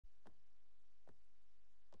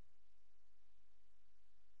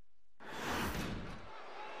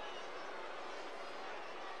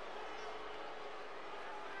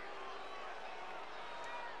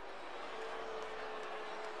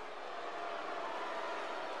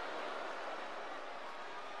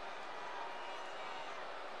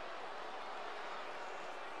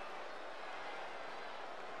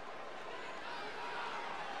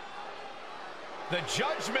The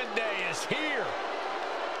Judgment Day is here.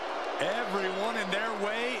 Everyone in their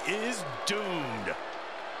way is doomed.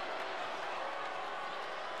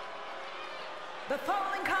 The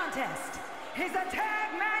following contest is a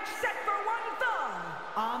tag match set for one fall.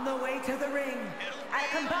 On the way to the ring, at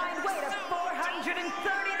a combined weight of 439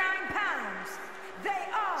 pounds, they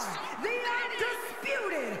are the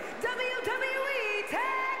undisputed WWE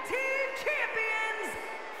Tag Team Champions,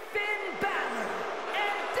 Finn Balor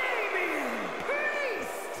and Damian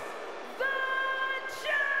Priest, the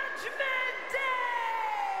Judgment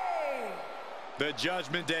Day! The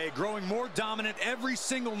Judgment Day growing more dominant every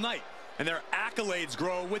single night, and their accolades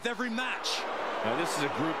grow with every match. Now, this is a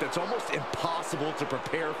group that's almost impossible to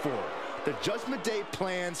prepare for. The Judgment Day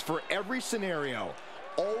plans for every scenario,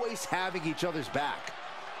 always having each other's back.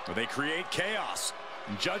 Well, they create chaos.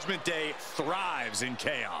 Judgment Day thrives in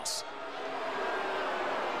chaos.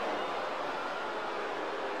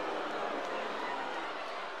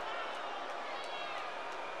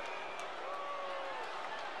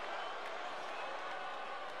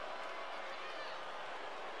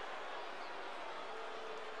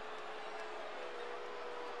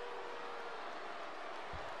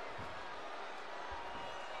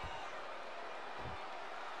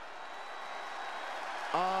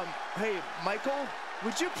 Hey, Michael,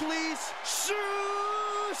 would you please shoot?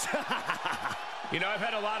 You know, I've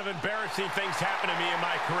had a lot of embarrassing things happen to me in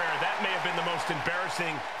my career. That may have been the most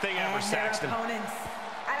embarrassing thing ever, Saxton. Their opponents,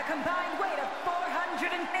 at a combined weight of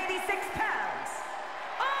 486 pounds,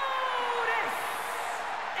 Otis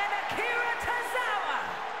and Akira Tozawa,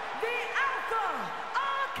 the Alpha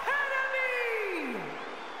Academy!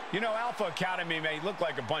 You know, Alpha Academy may look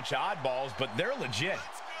like a bunch of oddballs, but they're legit.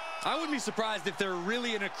 I wouldn't be surprised if they're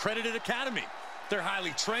really an accredited academy. They're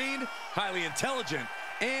highly trained, highly intelligent,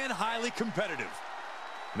 and highly competitive.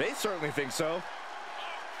 They certainly think so.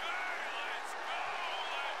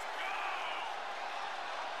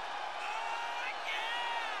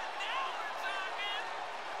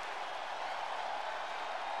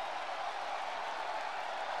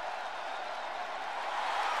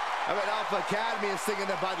 I bet Alpha Academy is thinking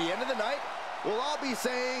that by the end of the night, we'll all be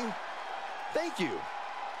saying, thank you.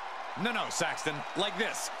 No, Saxton, like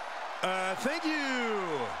this. Thank you.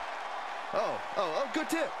 Oh, good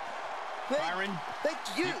tip. Byron, Thank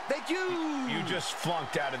you. You just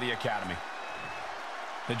flunked out of the Academy.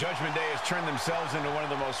 The Judgment Day has turned themselves into one of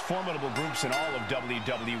the most formidable groups in all of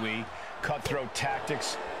WWE. Cutthroat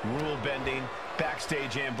tactics, rule bending,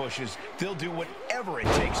 backstage ambushes. They'll do whatever it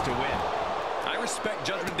takes to win. I respect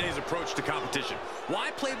Judgment Day's approach to competition.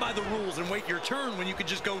 Why play by the rules and wait your turn when you can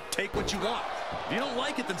just go take what you want? If you don't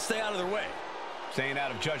like it, then stay out of their way. Staying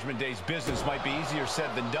out of Judgment Day's business might be easier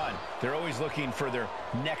said than done. They're always looking for their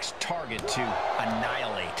next target to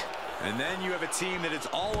annihilate. And then you have a team that is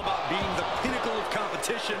all about being the pinnacle of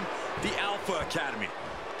competition, the Alpha Academy.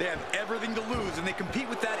 They have everything to lose, and they compete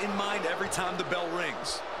with that in mind every time the bell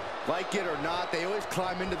rings. Like it or not, they always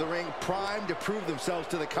climb into the ring primed to prove themselves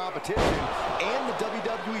to the competition and the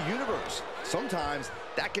WWE Universe. Sometimes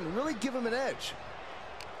that can really give them an edge.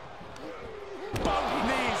 Both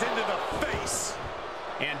knees into the face.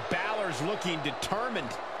 And Balor's looking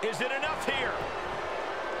determined. Is it enough here?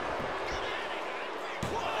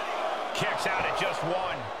 Kicks out at just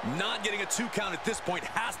one. Not getting a 2 count at this point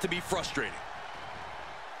has to be frustrating.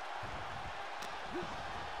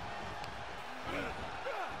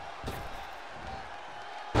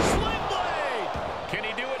 Sling blade! Can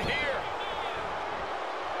he do it here?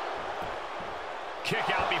 Kick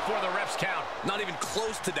out before the ref's count. Not even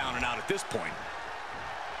close to down and out at this point.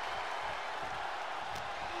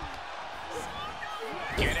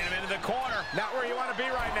 Getting him into the corner. Not where you want to be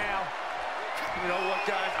right now. You know what,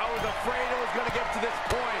 guys? I was afraid it was going to get to this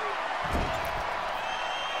point.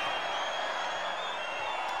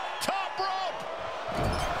 Top rope!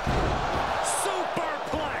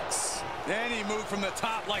 Superplex! Any move from the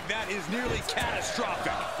top like that is nearly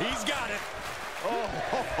catastrophic. He's got it.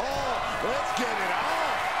 Let's get it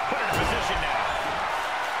on. Put in position now.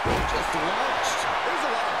 Just launched. There's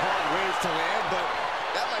a lot of hard ways to land, but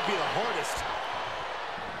that might be the hardest.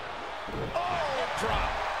 Oh,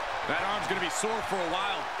 drop. That arm's going to be sore for a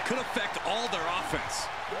while. Could affect all their offense.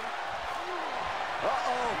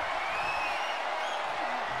 Uh-oh.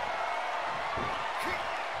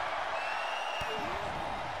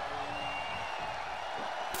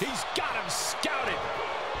 He's got him scouted.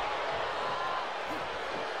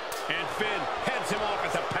 And Finn heads him off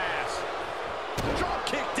at the pass. Drop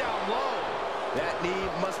kick down low. That knee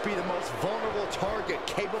must be the most vulnerable target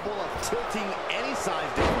capable of tilting any size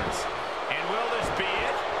difference. And will this be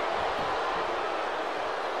it?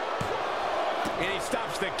 And he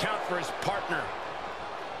stops the count for his partner.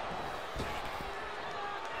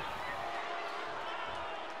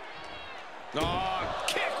 Oh,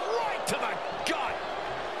 kick right to the gut.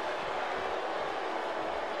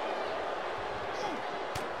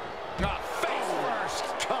 Face first.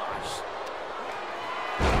 Gosh.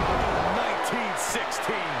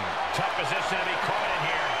 1916. Tough position to be caught in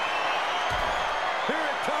here. Here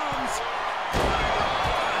it comes.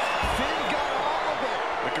 Finn got all of it.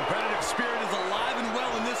 The competitive spirit is alive and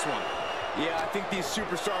well in this one. Yeah, I think these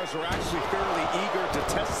superstars are actually fairly eager to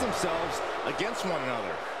test themselves against one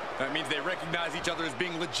another. That means they recognize each other as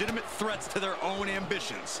being legitimate threats to their own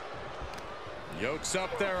ambitions. Yokes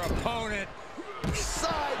up their opponent.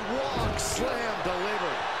 Sidewalk slam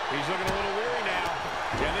delivered. He's looking a little weary now.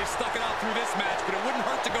 Yeah, they've stuck it out through this match, but it wouldn't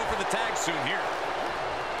hurt to go for the tag soon here.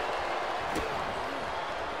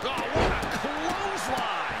 Oh, what a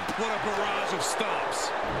clothesline! What a barrage of stomps.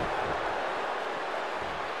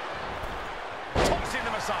 Tossing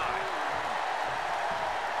them aside.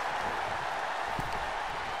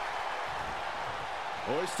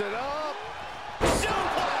 Hoisted up.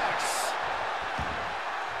 Suplex.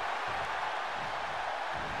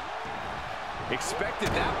 Expected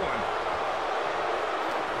that one.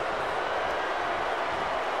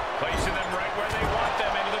 Placing them right where they want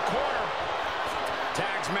them, into the corner.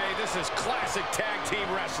 Tags made. This is classic tag team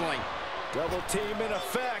wrestling. Double team in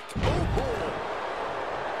effect. Ooh.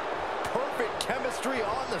 Perfect chemistry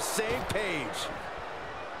on the same page.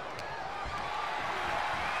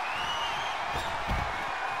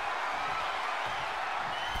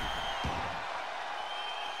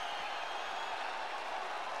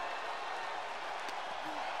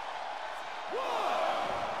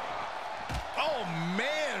 Oh,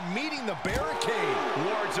 man, meeting the barricade.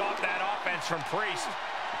 Wards off that offense from Priest.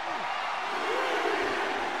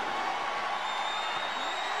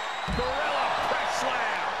 Gorilla press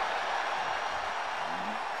slam.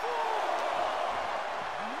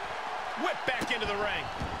 Whip back into the ring.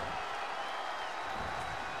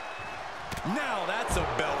 Now that's a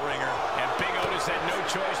bell ringer. And Big Otis had no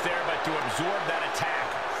choice there but to absorb that attack.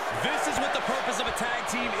 This is what the purpose of a tag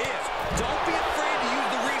team is. Don't be afraid to use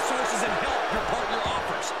the resources and help your partner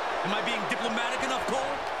offers. Am I being diplomatic enough, Cole?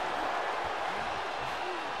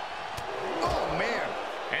 Oh, man.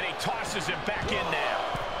 And he tosses it back in now.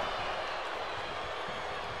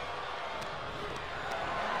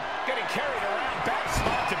 Getting carried around. Bad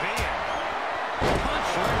spot to be in.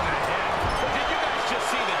 Punch right in the head. Did you guys just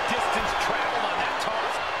see the distance traveled on that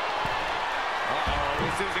toss? Uh-oh,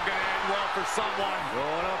 this isn't going to end well for someone.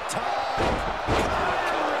 Going up top.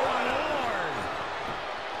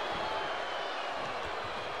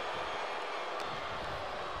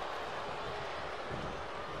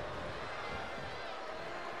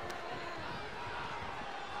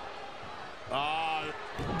 Lord.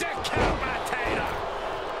 Decapitator.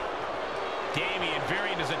 Damian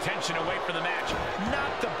veering his attention away from the match.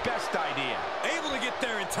 Not the best idea. Able to get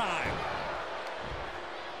there in time.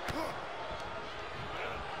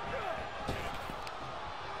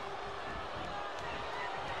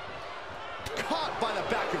 Caught by the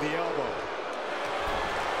back of the elbow.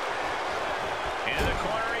 Into the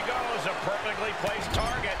corner he goes. A perfectly placed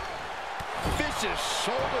target. Vicious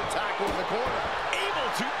shoulder tackle in the corner. Able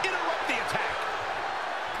to interrupt the attack.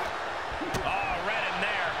 Oh, read him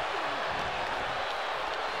there.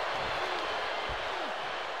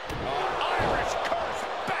 Irish curse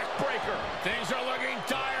backbreaker. Things are looking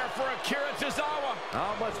dire for Akira Tozawa.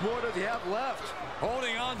 How much more does he have left?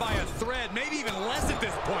 Holding on by a thread, maybe even less at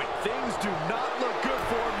this point. Things do not look good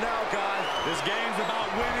for him now, guys. This game's about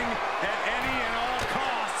winning at any and all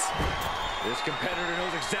costs. This competitor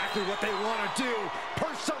knows exactly what they want to do.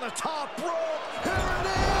 Perched on the top rope. Here it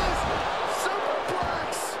is.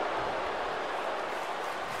 Superplex.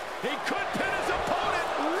 He could pin his opponent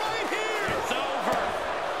right here. It's over.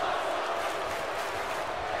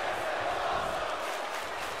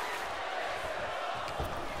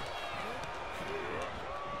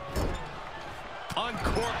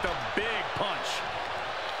 Uncorked a big punch.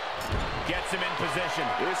 Gets him in position.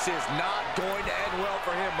 This is not going to end well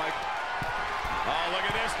for him, Mike. Oh, look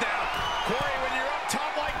at this now. Corey, when you're up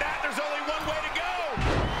top like that, there's only one way to go.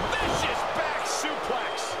 Vicious back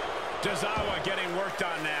suplex. Tozawa getting worked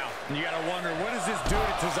on now. You gotta wonder, what does this do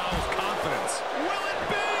to Tozawa's confidence? Will it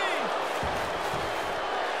be?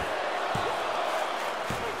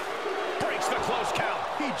 Breaks the close count.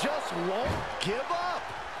 He just won't give up.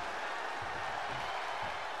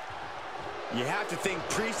 You have to think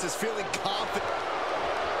Priest is feeling confident.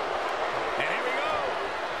 And here we go.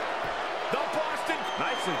 The Boston.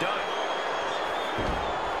 Nicely done.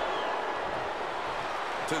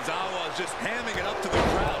 Tozawa is just hamming it up to the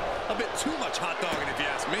crowd. A bit too much hot dogging, if you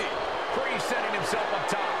ask me. Priest setting himself up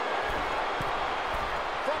top.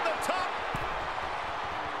 From the top.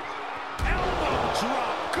 Elbow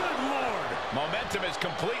drop. Good Lord. Momentum has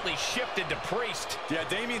completely shifted to Priest. Yeah,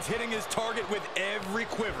 Damian's hitting his target with every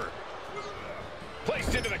quiver.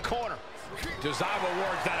 Placed into the corner. Tozawa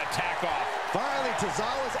wards that attack off. Finally,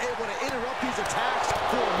 Tozawa's able to interrupt these attacks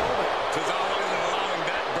for a moment. Tozawa isn't allowing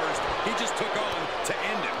that burst. He just took on to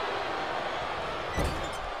end him.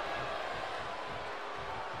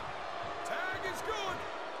 Tag is good.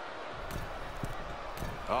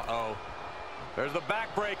 Uh-oh. There's the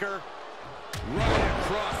backbreaker. Right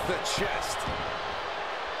across the chest.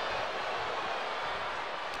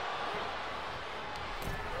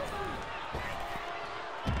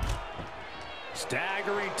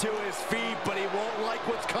 Staggering to his feet, but he won't like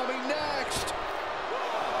what's coming next.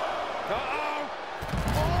 Uh-oh.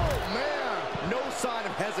 Oh, man. No sign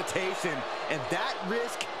of hesitation, and that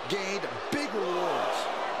risk gained big rewards.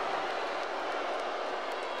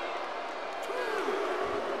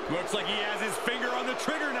 Looks like he has his finger on the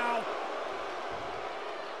trigger now.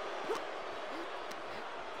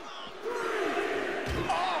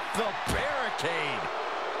 Off the barricade.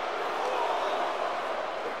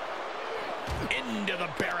 Into the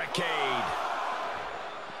barricade.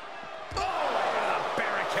 Oh, the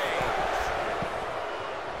barricade.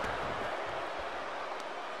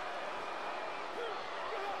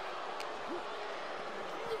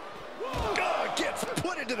 Oh, gets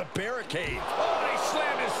put into the barricade. Oh, and he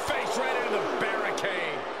slammed his face right into the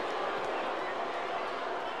barricade.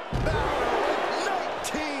 Battle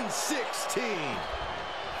 1916.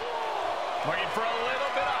 Looking for a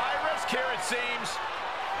little bit of high risk here, it seems.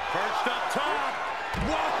 Perched up top.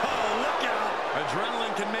 Whoa, look out.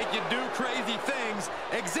 Adrenaline can make you do crazy things.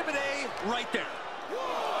 Exhibit A right there.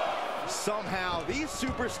 Somehow, these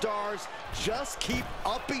superstars just keep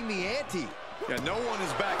upping the ante. Yeah, no one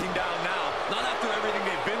is backing down now. Not after everything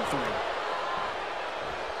they've been through.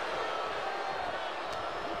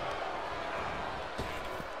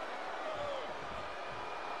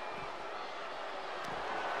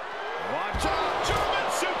 Watch out. German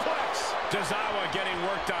suplex. Tozawa getting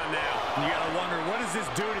worked on now. You gotta wonder, what does this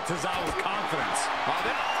do to Tozawa's confidence?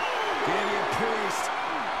 Damian Priest.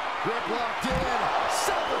 Grip locked in.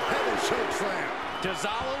 Self-headed chokeslam.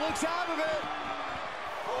 Tozawa looks out of it.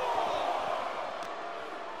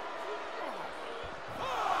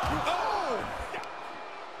 Oh!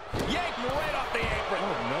 Yank him right off the apron.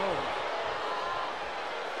 Oh, no.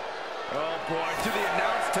 Oh, boy, to the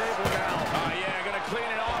announce table now. Oh, yeah, gonna clean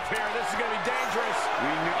it off here. This is gonna be dangerous.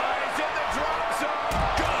 He's in the drop zone.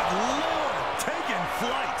 Good Lord. Taking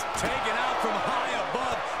flight. Taken out from high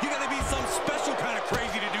above. You gotta be some special kind of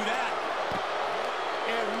crazy to do that.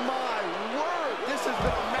 And my word, this has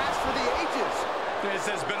been a match for the ages. This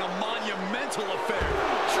has been a monumental affair.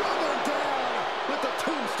 Driven down with the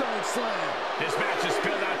tombstone slam. This match is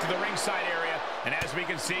spilled out to the ringside area, and as we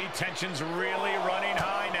can see, tension's really running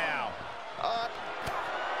high now.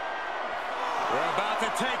 We're about to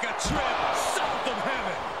take a trip south of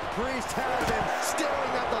heaven. Priest has him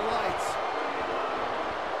staring at the lights.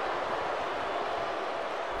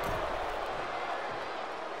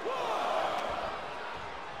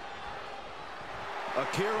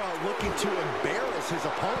 Akira looking to embarrass his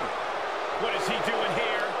opponent. What is he doing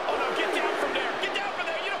here? Oh, no, get down from there. Get down from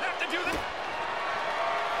there. You don't have to do this.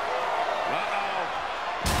 Uh-oh.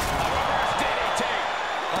 A reverse DDT.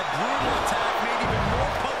 A brutal attack made even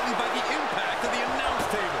more potent by the impact of the announce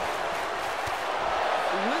table.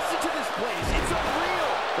 Listen to this place. It's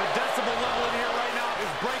unreal. The decibel level in here right now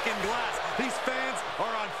is breaking glass. These fans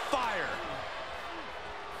are on fire.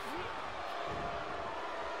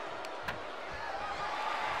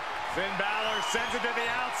 Finn Balor sends it to the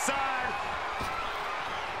outside.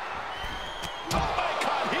 Oh, my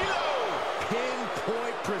God, Hilo.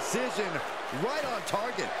 Pinpoint precision, right on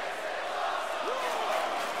target.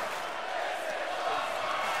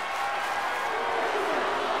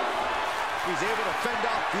 He's able to fend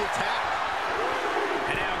off the attack.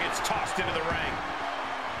 And now gets tossed into the ring.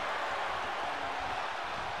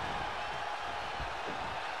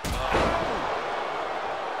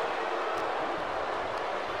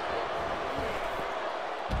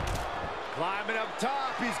 Climbing up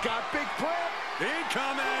top, he's got big prep.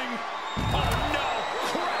 Incoming. Oh, no.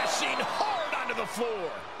 Crashing hard onto the floor.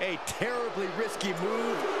 A terribly risky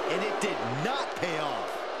move, and it did not pay off.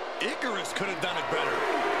 Icarus could have done it better.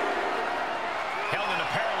 Held in a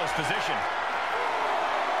perilous position.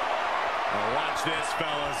 Oh, watch this,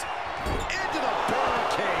 fellas. Into the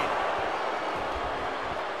barricade.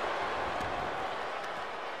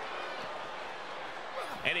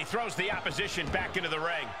 throws the opposition back into the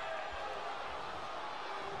ring.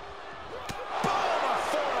 Boom! A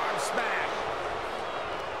forearm smash.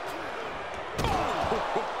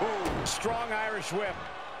 Boom! Strong Irish whip.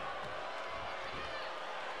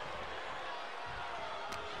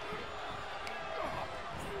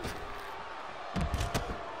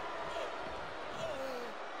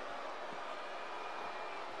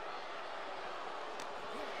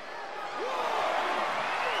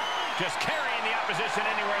 Just carrying the opposition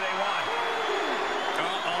anywhere they want.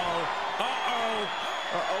 Uh-oh. Uh-oh.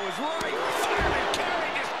 Uh-oh is right. Fireman carry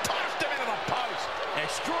just tossed him into the post.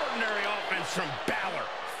 Extraordinary offense from Balor.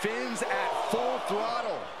 Finn's at full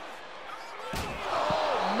throttle.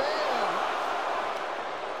 Oh, man.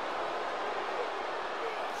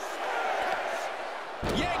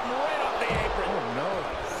 Yank right off the apron. Oh, no.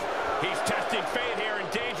 He's testing fate here, in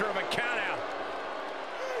danger of a countout.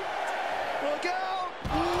 Look out.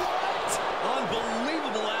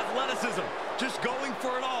 Unbelievable athleticism. Just going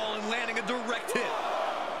for it all and landing a direct hit.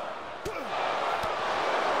 Good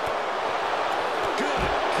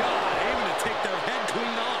God, aiming to take their head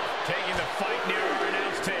clean off. Taking the fight near our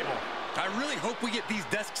announce table. I really hope we get these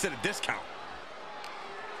desks at a discount.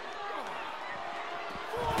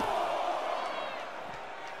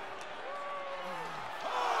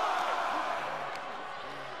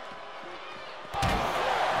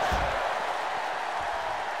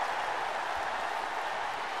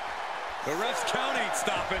 The ref's count ain't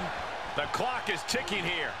stopping. The clock is ticking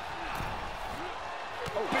here.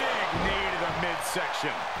 Oh, big knee to the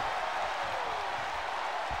midsection.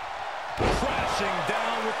 Crashing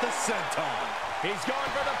down with the senton. He's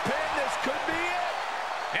going for the pin. This could be it.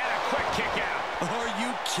 And a quick kick out. Are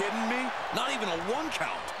you kidding me? Not even a one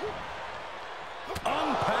count.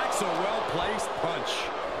 Unpacks a well-placed punch.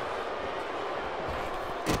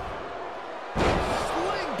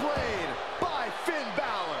 Sling blade by Finn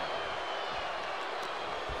Balor.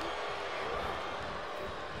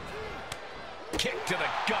 Kick to the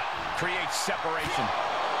gut creates separation.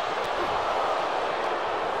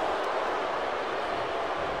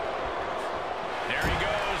 There he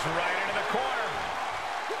goes, right into the corner.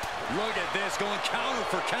 Look at this, going counter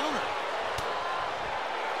for counter.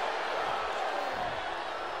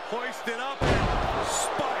 Hoisted up and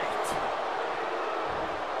spiked.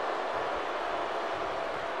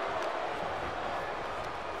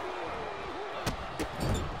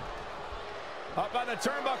 Up on the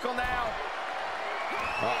turnbuckle now.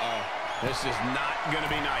 Uh-oh. This is not going to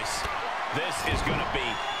be nice. This is going to be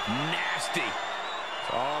nasty.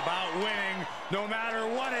 It's all about winning, no matter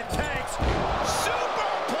what it takes.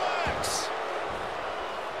 Superplex!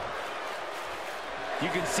 You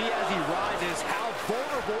can see as he rises how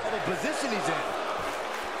vulnerable of a position he's in.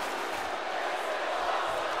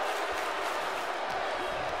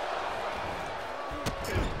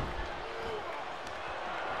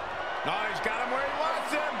 No, he's got him where he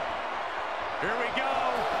wants him. Here we go.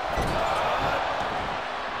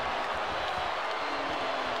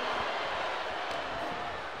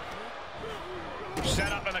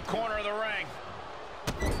 Set up in the corner of the ring.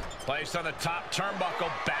 Placed on the top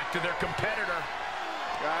turnbuckle, back to their competitor.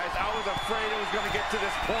 Guys, I was afraid it was going to get to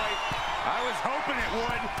this point. I was hoping it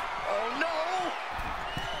would. Oh, no!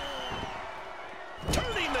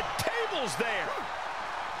 Turning the tables there.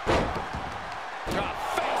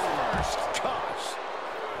 Face first. Gosh.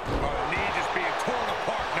 Oh, the knee just being torn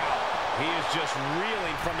apart now. He is just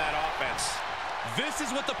reeling from that offense. This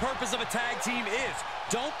is what the purpose of a tag team is.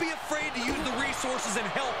 Don't be afraid to use the resources and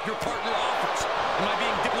help your partner offers. Am I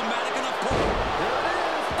being diplomatic enough, Cole? Here it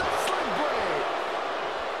is, the sling blade.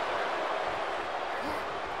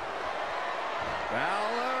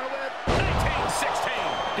 Balor with 19-16.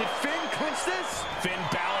 Did Finn clinch this? Finn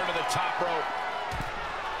Balor to the top rope.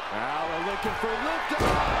 Balor looking for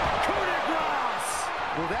liftoff. Coup de grace.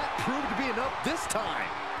 Will that prove to be enough this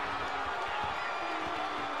time?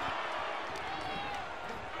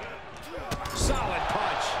 Solid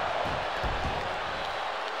punch.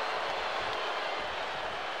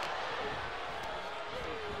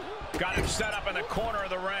 Got him set up in the corner of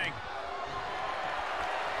the ring.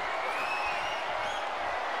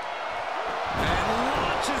 And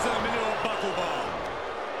launches him into a buckle bomb.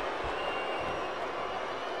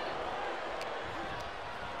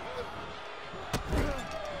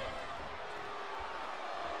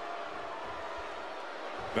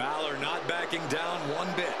 Balor not backing down one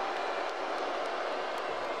bit.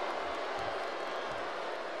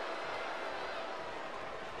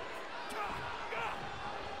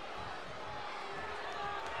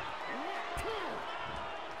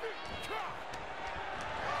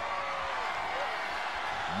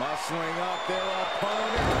 Muscling up their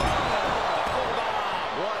opponent. Oh,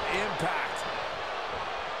 what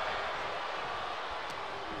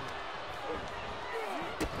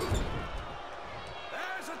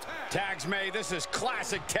Tags made. This is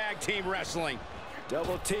classic tag team wrestling.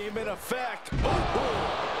 Double team in effect.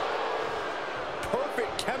 Oh,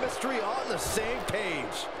 perfect chemistry on the same page.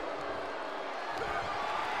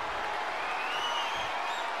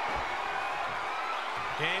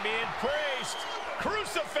 Damian Priest,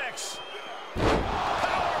 crucifix.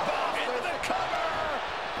 Powerbomb into the cover.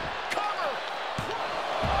 Cover.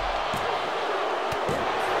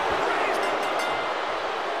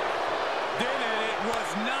 It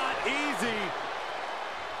was not easy,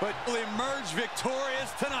 but will emerge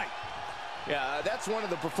victorious tonight. Yeah, that's one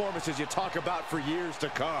of the performances you talk about for years to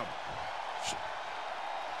come.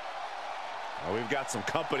 Oh, we've got some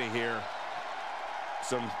company here.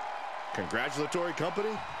 Some congratulatory company.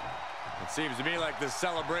 It seems to me like the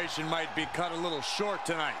celebration might be cut a little short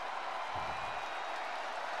tonight.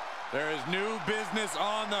 There is new business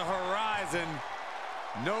on the horizon.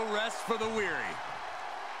 No rest for the weary.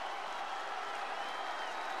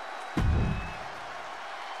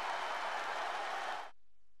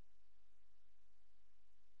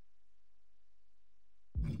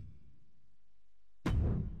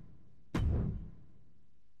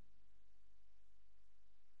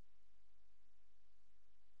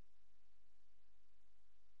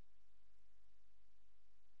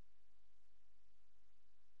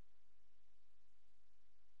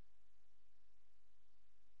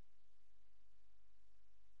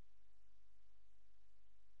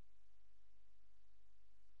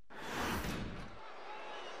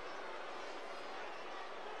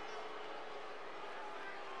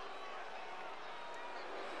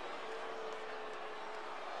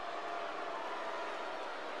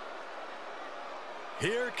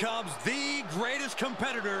 Here comes the greatest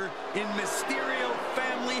competitor in Mysterio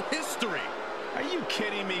family history. Are you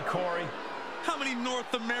kidding me, Corey? How many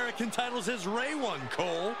North American titles has Ray won,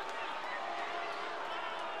 Cole?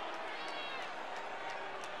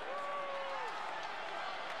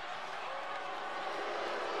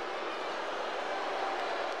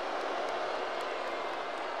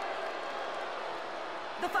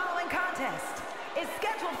 The following contest is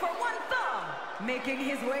scheduled for one fall, making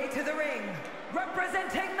his way to the ring,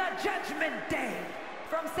 representing the Judgment Day,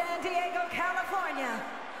 from San Diego, California,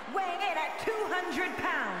 weighing in at 200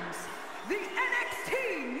 pounds, the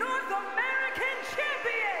NXT North American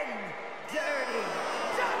Champion, Dirty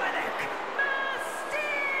Dominic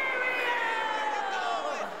Mysterio!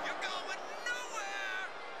 You're going nowhere!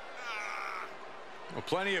 Well,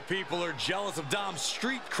 plenty of people are jealous of Dom's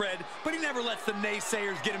street cred, but he never lets the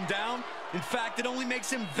naysayers get him down. In fact, it only makes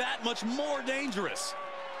him that much more dangerous.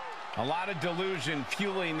 A lot of delusion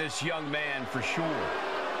fueling this young man for sure.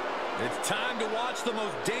 It's time to watch the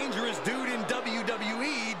most dangerous dude in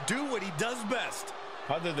WWE do what he does best.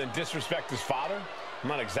 Other than disrespect his father? I'm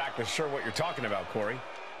not exactly sure what you're talking about, Corey.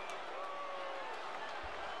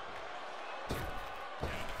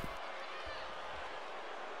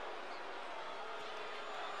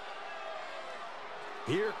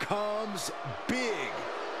 Here comes Big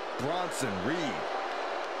Bronson Reed.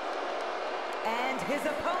 And his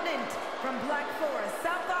opponent from Black Forest,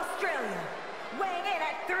 South Australia, weighing in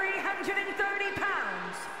at 330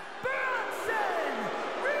 pounds, Bronson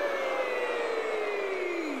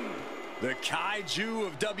Reed! The kaiju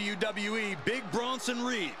of WWE, Big Bronson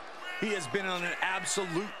Reed. He has been on an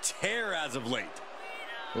absolute tear as of late.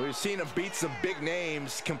 We've seen him beat some big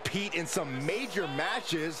names, compete in some major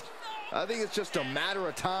matches. I think it's just a matter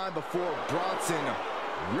of time before Bronson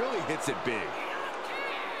really hits it big.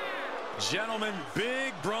 Gentlemen,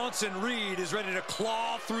 Big Bronson Reed is ready to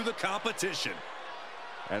claw through the competition.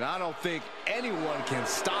 And I don't think anyone can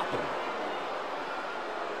stop him.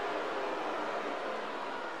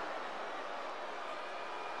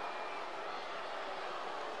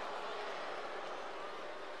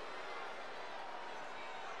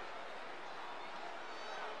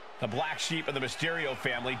 The black sheep of the Mysterio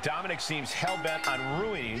family, Dominic seems hell-bent on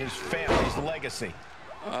ruining his family's legacy.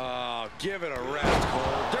 Oh, give it a rest,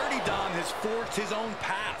 Cole. Dirty Dom has forged his own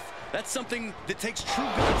path. That's something that takes true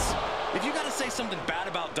guts. If you got to say something bad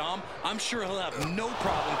about Dom, I'm sure he'll have no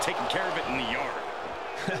problem taking care of it in the yard.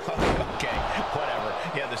 Okay, whatever.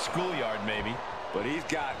 Yeah, the schoolyard maybe. But he's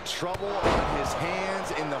got trouble on his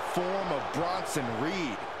hands in the form of Bronson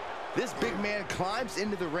Reed. This big man climbs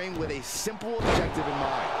into the ring with a simple objective in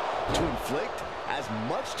mind: to inflict as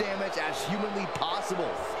much damage as humanly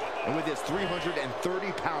possible. And with his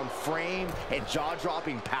 330-pound frame and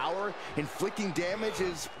jaw-dropping power, inflicting damage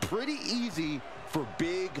is pretty easy for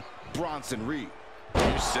Big Bronson Reed.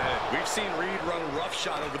 You said it. We've seen Reed run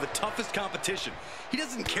roughshod over the toughest competition. He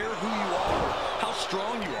doesn't care who you are or how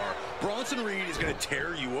strong you are. Bronson Reed is going to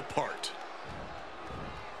tear you apart.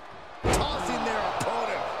 Tossing their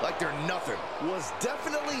opponent like they're nothing. Was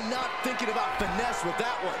definitely not thinking about finesse with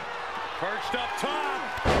that one. Perched up top.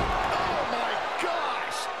 Oh, my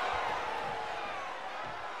gosh!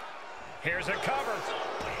 Here's a cover.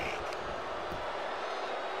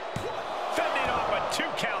 Fending off a 2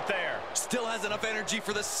 count there. Still has enough energy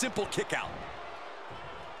for the simple kick out.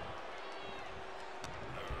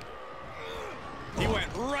 He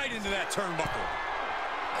went right into that turnbuckle.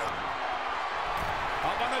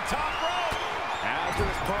 Up on the top rope.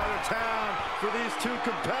 Hazardous part of town for these two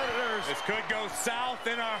competitors. This could go south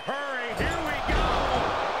in a hurry. Here we go.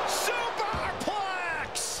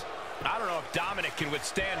 Superplex! I don't know if Dominic can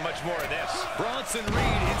withstand much more of this. Bronson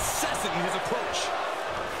Reed incessant in his approach.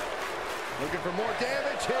 Looking for more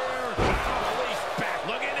damage here. Release back.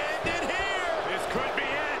 Looking to end it here. This could be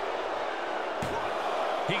it.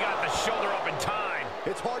 He got the shoulder up in time.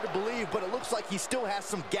 It's hard to believe, but it looks like he still has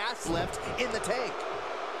some gas left in the tank.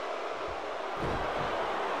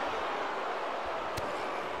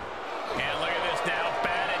 And look at this now.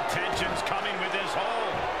 Bad intentions coming with this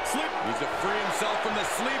hold. Slip. Needs to free himself from the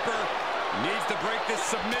sleeper. Needs to break this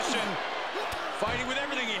submission. Fighting with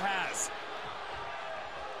everything he has.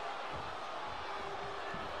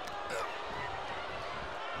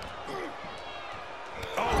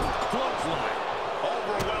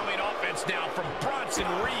 Now from Bronson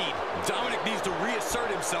Reed. Dominic needs to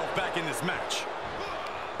reassert himself back in this match.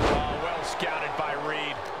 Oh, well scouted by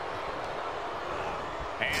Reed.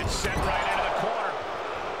 And sent right into the corner.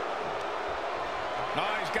 No,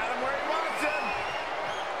 he's got him where he wants him.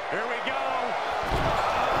 Here we go.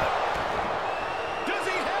 Does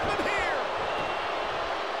he have him here?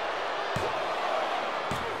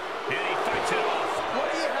 And he fights it off. What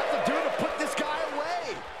do you have to do to put this guy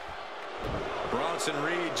away? Bronson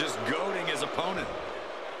Reed just goading his opponent.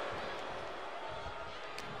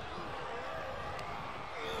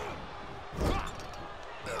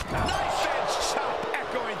 Nice edge chop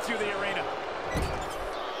echoing through the arena.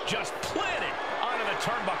 Just planted onto the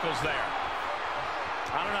turnbuckles there.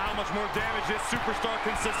 I don't know how much more damage this superstar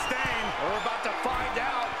can sustain. We're about to find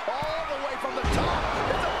out. All the way from the top.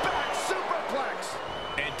 It's a back superplex.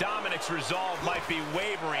 And Dominic's resolve might be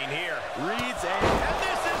wavering here. Reed's and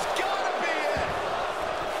this is gonna be it.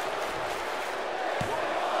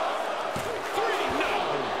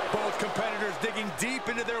 3-0. Both competitors digging deep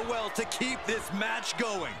into their well to keep this match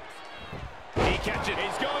going. He catches it.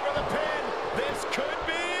 He's going for the pin. This could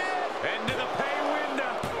be it. Into the pay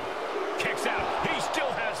window. Kicks out. He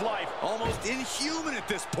still has life. Almost inhuman at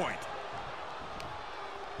this point.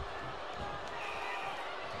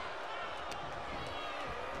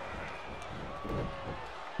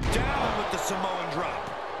 Down with the Samoan drop.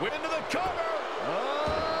 Into the cover.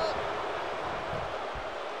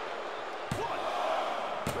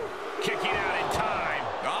 Kicking out in time.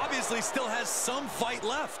 Obviously still has some fight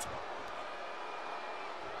left.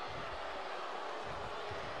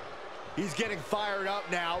 He's getting fired up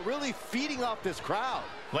now, really feeding off this crowd.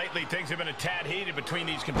 Lately, things have been a tad heated between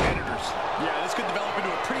these competitors. Yeah, this could develop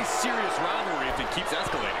into a pretty serious rivalry if it keeps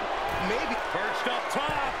escalating. Maybe. Perched up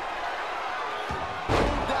top.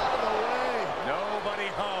 Moved out of the way. Nobody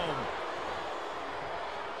home.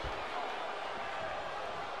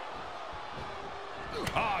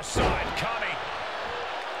 Oh, saw it coming.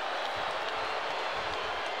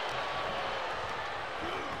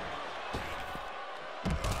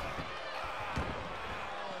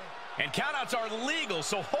 And countouts are legal,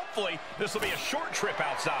 so hopefully this will be a short trip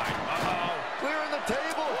outside. Uh-oh. Clearing the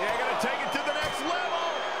table. They're going to take it to the next level.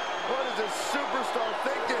 What is this superstar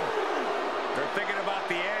thinking? They're thinking about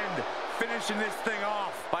the end, finishing this thing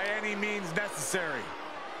off by any means necessary.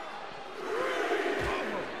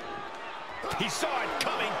 He saw it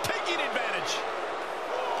coming, taking advantage.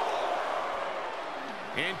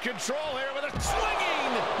 In control here with a swinging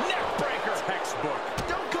neck breaker. Textbook.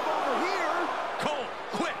 Don't come over here. Cole,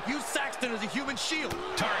 quick, use Saxton as a human shield.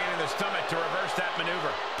 Targeting the stomach to reverse that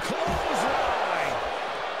maneuver. Clothesline.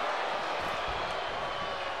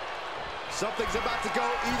 Something's about to go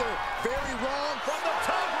either very wrong from the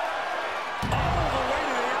top. All the way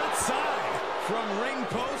to the outside. From ring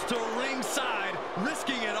post to ringside,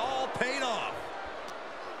 risking it all paid off.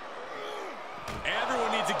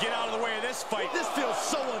 Everyone needs to get out of the way of this fight. This feels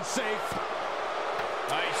so unsafe.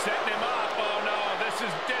 He's setting him up. Oh no, this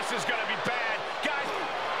is going to be bad. Guys.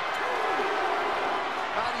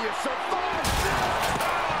 How do you survive this?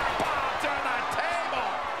 Powerbomb to the table.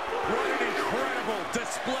 What an incredible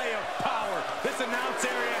display of power. This announce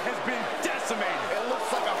area has been decimated. It looks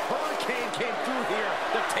like a hurricane came through here.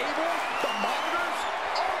 The table, the monitors,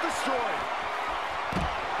 all destroyed.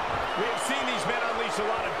 We have seen these men unleash a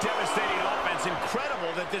lot of devastating offense. Incredible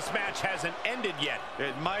incredible that this match hasn't ended yet.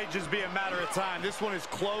 It might just be a matter of time. This one is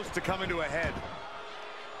close to coming to a head.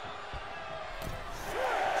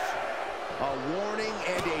 A warning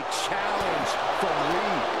and a challenge from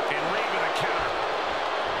Reed. And Reed with a counter.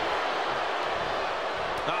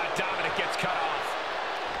 Dominic gets cut off.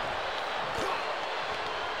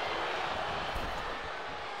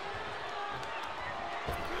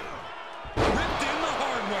 Ripped in the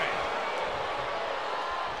hard way.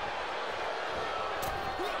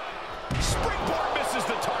 Springboard misses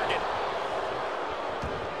the target.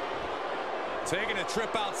 Taking a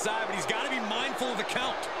trip outside, but he's got to be mindful of the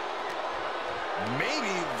count.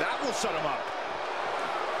 Maybe that will shut him up.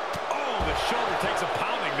 Oh, the shoulder takes a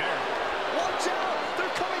pounding there. Watch out!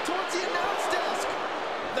 They're coming towards the announce desk.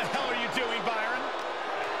 The hell are you doing, Byron?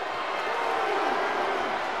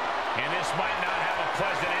 And this might not have a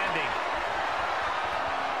pleasant ending.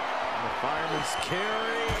 The fireman's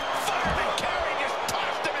carry. Fireman carry just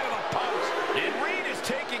tossed him into the post. And Reed is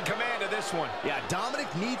taking command of this one. Yeah, Dominic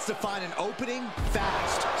needs to find an opening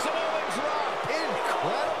fast. Samoan drop.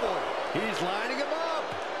 Incredible. He's lining him up.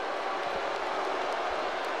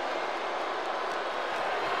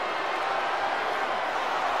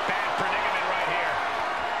 Bad predicament right here.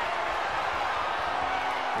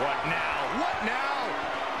 What now? What now?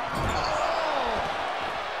 Oh!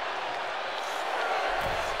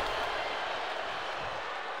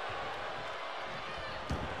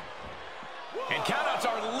 And countouts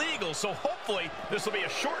are legal, so hopefully this will be a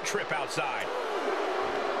short trip outside.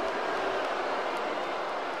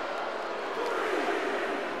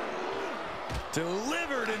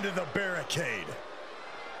 Delivered into the barricade.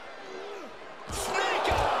 Snake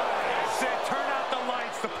eyes! That's it. Turn out the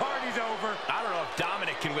lights. The party's over. I don't know if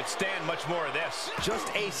Dominic can withstand much more of this. Just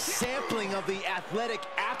a sampling of the athletic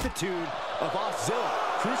aptitude of Ozilla.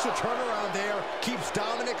 Crucial turnaround there keeps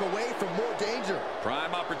Dominic away from more danger.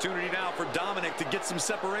 Prime opportunity now for Dominic to get some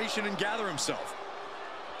separation and gather himself.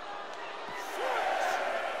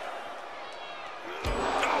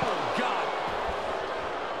 Oh, God.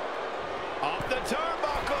 Up the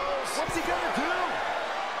turnbuckles. What's he gonna do?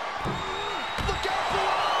 Look out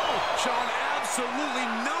below! Showing absolutely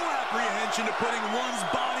no apprehension to putting one's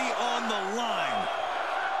body on the line.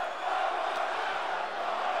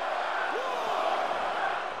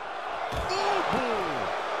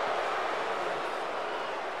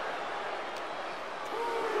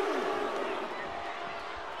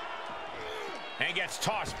 And gets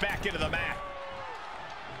tossed back into the mat.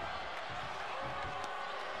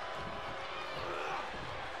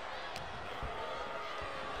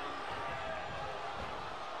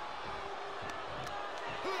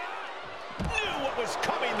 Knew what was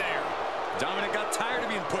coming there. Dominic got tired of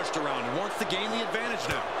being pushed around and wants to gain the advantage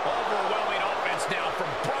now. Overwhelming offense now from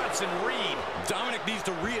Bronson Reed. Dominic needs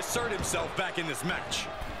to reassert himself back in this match.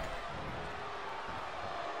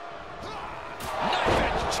 Knife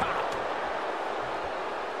edge chop.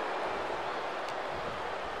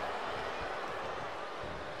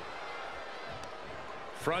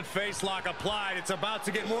 Front face lock applied. It's about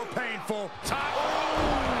to get more painful. Top.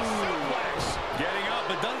 Oh, suplex. Getting up,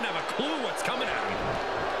 but doesn't have a clue what's coming at him.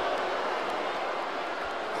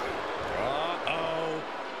 Uh-oh.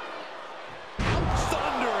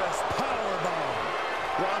 Thunderous powerbomb.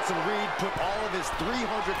 Bronson Reed put all of his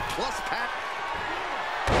 300-plus pack.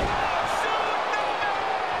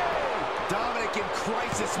 Dominic in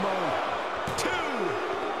crisis mode. 2.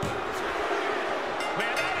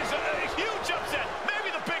 Man, that is a huge upset. Maybe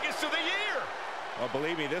the biggest of the year. Oh,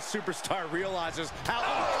 believe me, this superstar realizes how...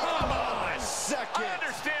 Oh, come on. Second. I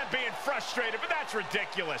understand being frustrated, but that's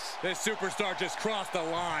ridiculous. This superstar just crossed the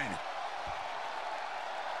line.